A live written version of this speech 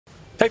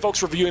Hey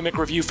folks, Reviewy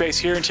McReviewface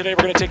here, and today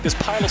we're going to take this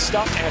pile of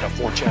stuff and a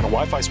 4-channel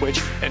Wi-Fi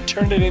switch and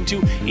turn it into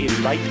a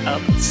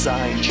light-up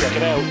sign. Check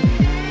it out.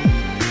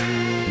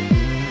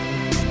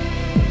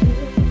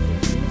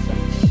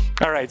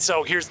 Alright,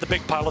 so here's the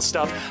big pile of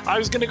stuff. I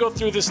was going to go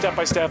through this step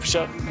by step,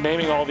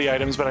 naming all the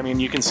items, but I mean,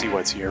 you can see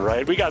what's here,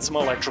 right? We got some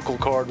electrical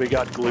cord, we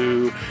got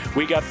glue,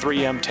 we got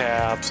 3M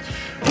tabs,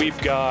 we've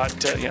got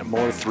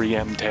more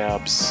 3M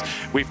tabs,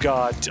 we've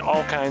got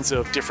all kinds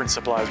of different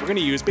supplies we're going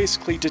to use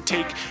basically to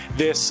take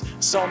this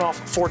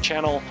Sonoff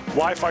 4-channel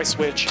Wi-Fi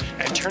switch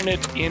and turn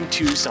it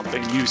into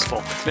something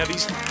useful. Now,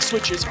 these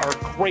switches are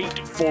great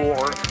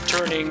for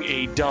turning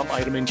a dumb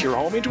item into your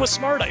home into a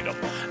smart item,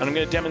 and I'm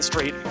going to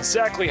demonstrate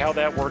exactly how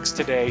that works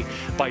today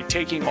by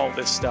taking all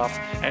this stuff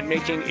and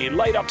making a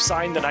light up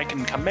sign that I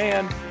can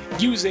command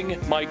using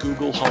my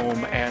Google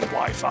Home and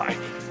Wi-Fi.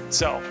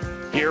 So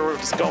here we're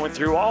just going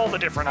through all the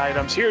different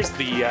items. Here's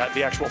the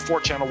actual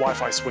 4-channel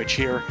Wi-Fi switch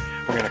here.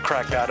 We're going to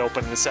crack that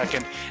open in a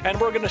second, and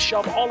we're going to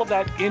shove all of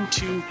that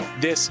into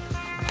this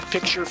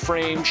picture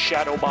frame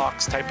shadow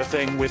box type of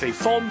thing with a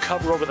foam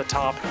cover over the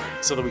top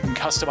so that we can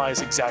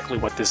customize exactly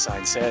what this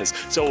sign says.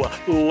 So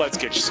let's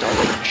get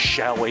started,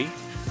 shall we?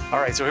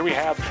 Alright, so here we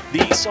have the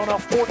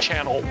Sonoff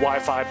 4-channel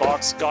Wi-Fi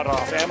box. Got it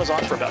off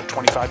Amazon for about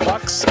 25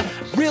 bucks.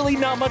 Really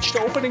not much to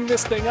opening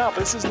this thing up.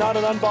 This is not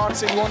an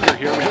unboxing wonder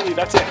here, really.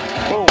 That's it.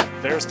 Boom,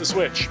 there's the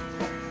switch.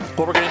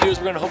 What we're going to do is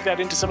we're going to hook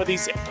that into some of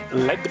these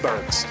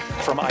Ledbergs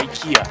from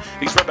IKEA.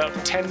 These are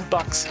about 10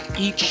 bucks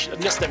each.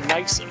 Just a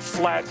nice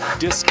flat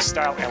disc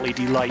style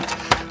LED light.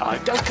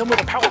 It does come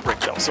with a power brick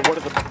though, so one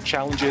of the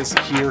challenges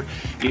here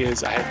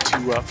is I had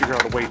to figure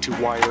out a way to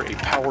wire a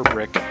power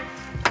brick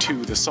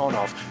to the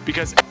Sonoff,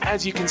 because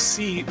as you can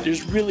see,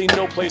 there's really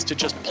no place to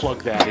just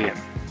plug that in.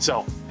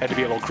 So, had to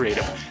be a little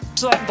creative.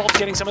 So that involved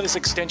getting some of this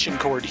extension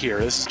cord here.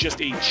 This is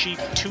just a cheap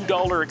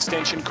 $2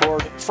 extension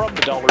cord from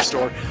the dollar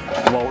store.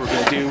 And what we're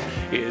going to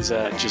do is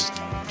just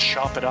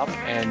chop it up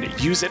and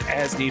use it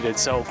as needed.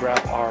 So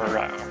grab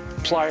our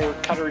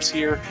plier cutters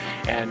here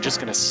and just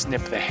going to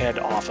snip the head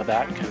off of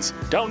that because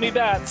don't need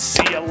that.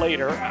 See you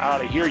later.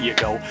 Out of here you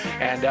go.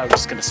 And I'm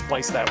just going to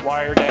splice that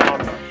wire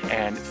down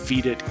and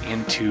feed it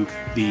into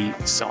the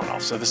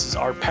Sonoff. So this is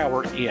our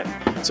power in.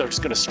 So I'm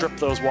just going to strip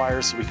those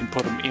wires so we can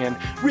put them in.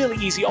 Really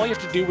easy. All you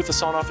have to do with the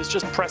Sonoff is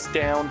just press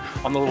down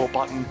on the little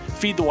button,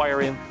 feed the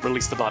wire in,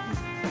 release the button,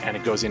 and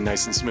it goes in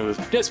nice and smooth.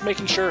 Just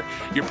making sure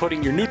you're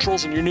putting your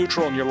neutrals in your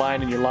neutral and your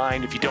line in your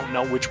line. If you don't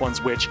know which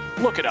one's which,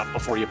 look it up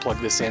before you plug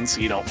this in so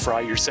you don't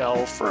fry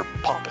yourself or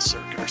pop a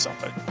circuit or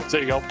something. So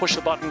there you go, push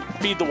the button,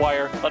 feed the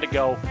wire, let it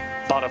go,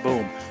 bada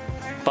boom.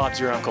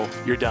 Bob's your uncle,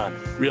 you're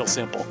done. Real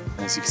simple.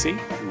 And as you can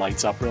see,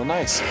 lights up real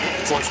nice.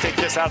 So let's take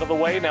this out of the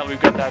way. Now that we've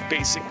got that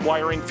basic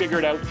wiring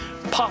figured out,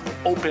 pop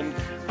open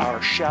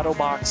our shadow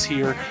box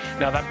here.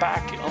 Now that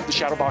back of the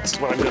shadow box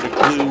is what I'm going to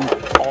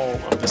glue all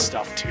of the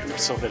stuff to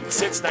so that it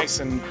sits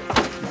nice and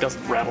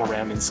doesn't rattle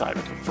around inside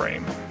of the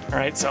frame.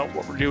 Alright, so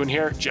what we're doing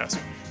here, just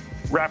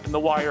wrapping the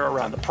wire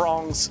around the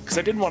prongs, because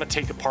I didn't want to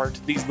take apart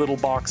these little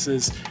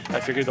boxes. I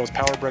figured those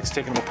power bricks,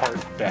 taking them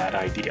apart, bad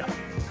idea.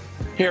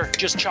 Here,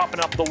 just chopping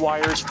up the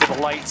wires for the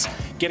lights,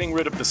 getting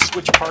rid of the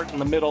switch part in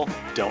the middle,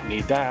 don't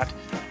need that.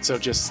 So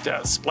just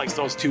splice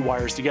those two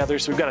wires together.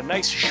 So we've got a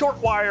nice short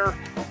wire,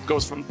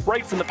 goes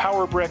right from the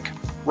power brick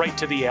right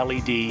to the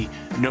LED,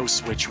 no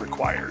switch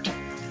required.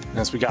 And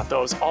as we got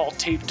those all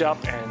taped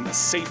up and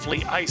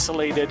safely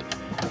isolated,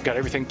 got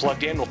everything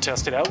plugged in, we'll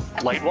test it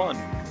out. Light 1,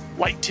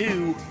 light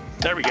 2,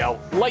 there we go.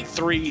 Light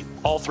 3,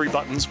 all 3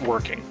 buttons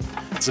working.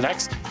 So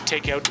next,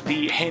 take out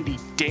the handy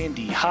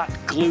dandy hot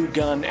glue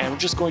gun and we're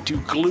just going to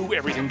glue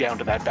everything down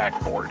to that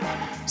backboard.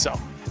 So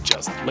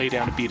just lay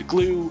down a bead of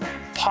glue,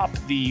 pop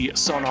the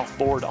Sonoff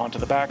board onto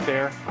the back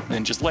there, and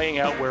then just laying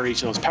out where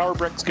each of those power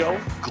bricks go,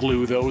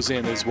 glue those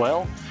in as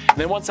well. And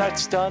then once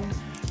that's done,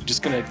 I'm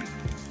just going to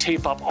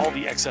tape up all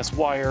the excess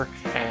wire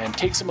and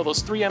take some of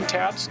those 3M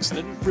tabs, because I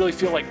didn't really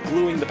feel like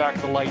gluing the back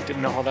of the light,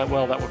 didn't know how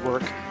well that would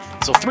work.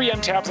 So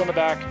 3M tabs on the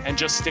back and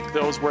just stick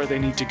those where they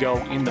need to go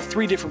in the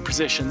 3 different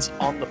positions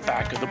on the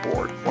back of the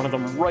board. One of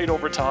them right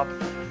over top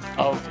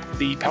of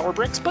the power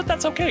bricks, but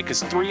that's okay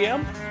because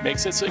 3M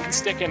makes it so it can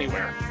stick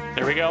anywhere.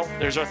 There we go.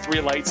 There's our 3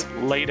 lights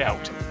laid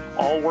out.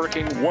 All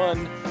working,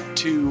 1,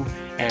 2,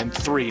 and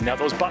 3. Now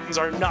those buttons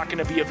are not going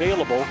to be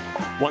available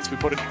once we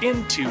put it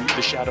into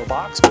the shadow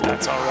box, but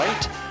that's all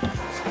right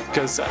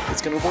because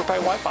it's going to work by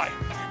Wi-Fi.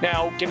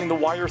 Now getting the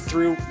wire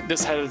through,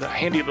 this has a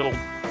handy little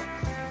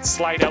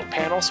slide out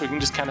panel, so we can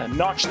just kind of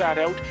notch that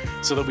out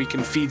so that we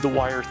can feed the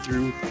wire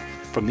through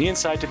from the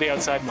inside to the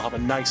outside and we'll have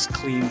a nice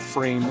clean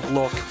frame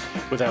look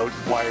without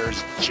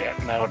wires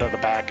jetting out of the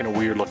back in a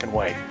weird looking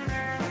way.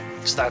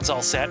 So that's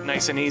all set,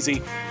 nice and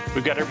easy.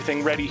 We've got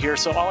everything ready here,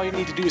 so all you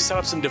need to do is set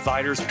up some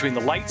dividers between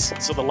the lights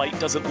so the light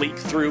doesn't leak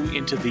through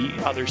into the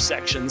other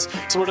sections.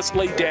 So we'll just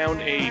lay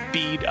down a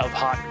bead of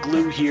hot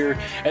glue here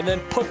and then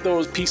put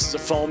those pieces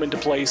of foam into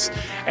place.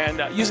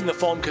 And using the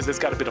foam because it's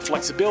got a bit of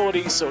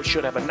flexibility, so it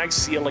should have a nice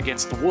seal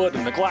against the wood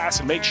and the glass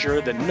and make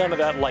sure that none of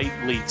that light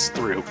leaks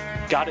through.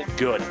 Got it?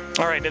 Good.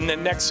 All right, and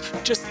then next,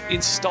 just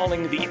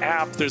installing the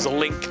app. There's a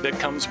link that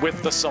comes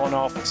with the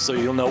Sonoff, so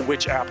you'll know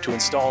which app to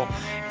install.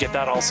 Get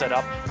that all set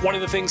up. One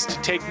of the things to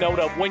take note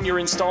of when you're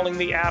installing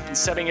the app and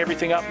setting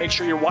everything up, make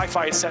sure your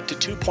Wi-Fi is set to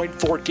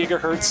 2.4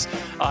 gigahertz.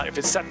 If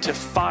it's set to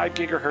 5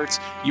 gigahertz,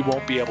 you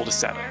won't be able to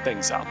set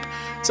things up.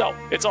 So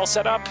it's all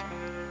set up,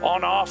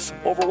 on, off,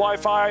 over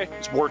Wi-Fi.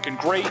 It's working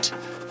great.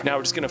 Now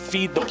we're just gonna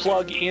feed the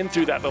plug in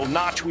through that little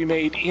notch we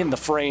made in the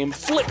frame,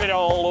 flip it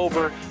all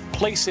over,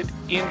 place it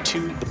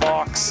into the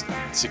box,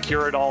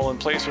 secure it all in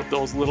place with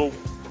those little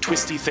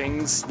twisty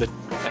things that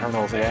I don't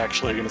know if they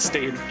actually are going to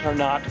stay or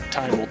not.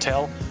 Time will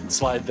tell.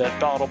 Slide that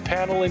bottle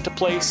panel into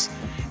place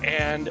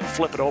and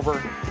flip it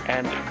over,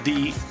 and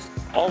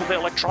all of the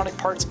electronic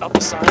parts of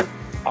the sign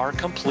are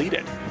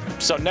completed.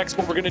 So next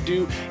what we're going to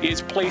do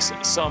is place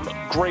some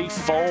gray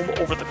foam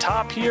over the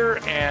top here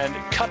and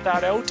cut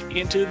that out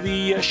into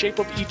the shape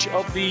of each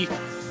of the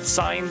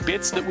sign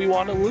bits that we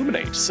want to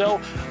illuminate. So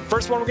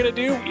first one we're going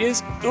to do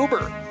is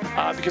Uber,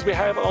 because we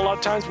have a lot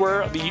of times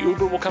where the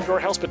Uber will come to our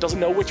house but doesn't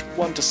know which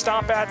one to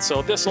stop at,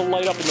 so this will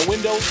light up in the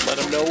window, let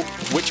them know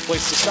which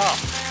place to stop,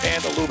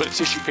 and a little bit of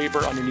tissue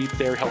paper underneath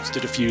there helps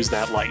to diffuse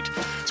that light.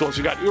 So once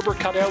we've got Uber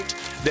cut out,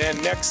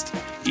 then next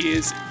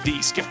is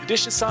the Skip the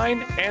Dishes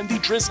sign and the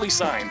Drizzly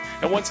sign,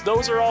 and once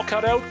those are all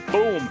cut out,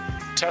 boom,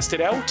 test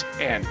it out,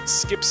 and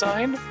Skip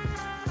sign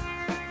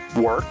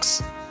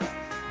works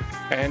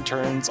and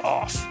turns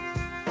off.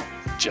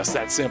 Just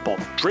that simple.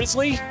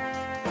 Drizzly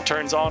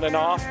turns on and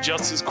off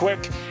just as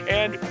quick,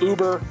 and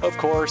Uber, of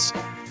course,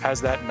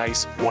 has that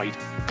nice white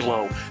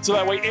glow. So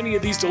that way any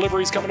of these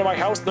deliveries coming to my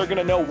house, they're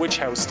gonna know which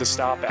house to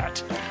stop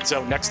at.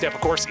 So next step, of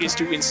course, is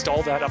to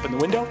install that up in the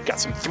window. Got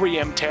some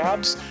 3M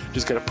tabs.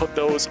 Just gonna put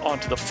those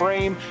onto the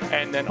frame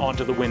and then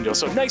onto the window.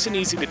 So nice and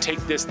easy to take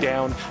this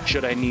down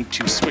should I need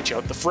to switch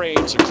out the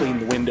frames or clean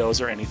the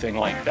windows or anything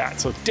like that.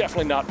 So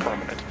definitely not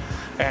permanent.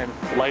 And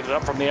light it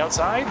up from the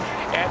outside,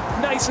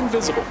 and nice and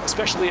visible,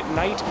 especially at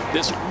night.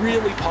 This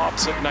really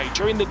pops at night.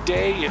 During the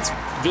day it's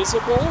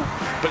visible,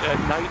 but at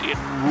night it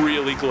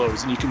really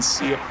glows and you can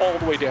see it all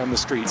the way down the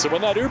street. So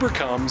when that Uber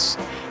comes,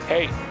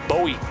 hey,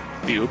 Bowie,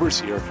 the Uber's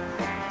here.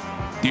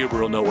 The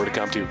Uber will know where to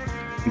come to.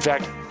 In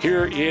fact,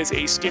 here is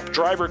a Skip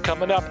driver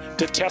coming up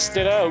to test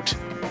it out.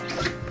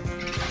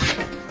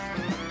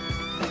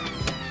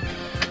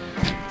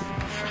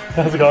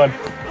 How's it going?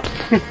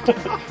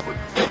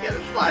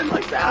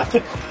 Like that.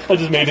 I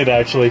just made it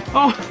actually.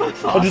 Oh,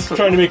 that's awesome. I'm just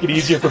trying to make it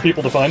easier for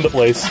people to find the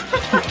place.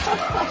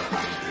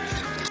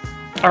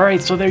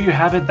 Alright, so there you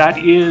have it. That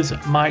is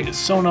my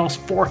Sonoff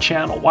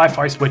 4-channel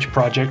Wi-Fi switch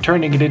project,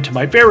 turning it into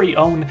my very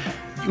own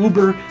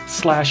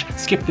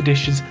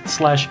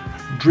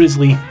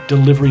Uber/skip-the-dishes/drizzly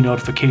delivery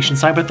notification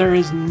sign. But there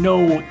is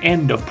no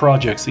end of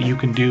projects that you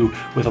can do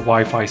with a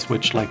Wi-Fi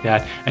switch like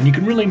that, and you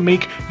can really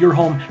make your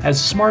home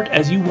as smart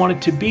as you want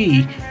it to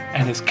be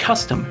and as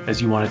custom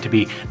as you want it to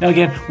be. Now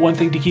again, one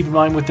thing to keep in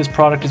mind with this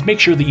product is make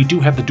sure that you do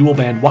have the dual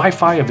band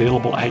Wi-Fi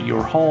available at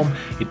your home.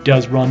 It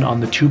does run on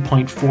the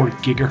 2.4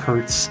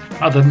 gigahertz.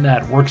 Other than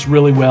that, it works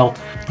really well.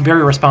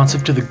 Very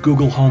responsive to the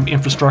Google Home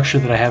infrastructure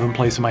that I have in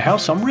place in my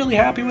house, so I'm really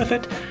happy with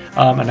it.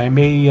 And I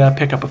may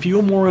pick up a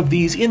few more of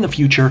these in the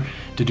future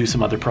to do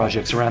some other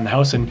projects around the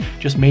house and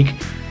just make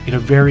it a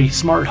very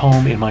smart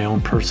home in my own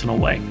personal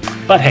way.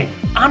 But hey,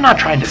 I'm not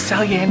trying to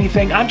sell you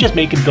anything. I'm just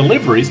making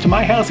deliveries to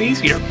my house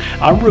easier.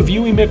 I'm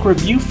Reviewy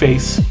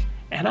McReviewface,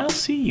 and I'll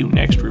see you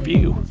next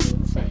review.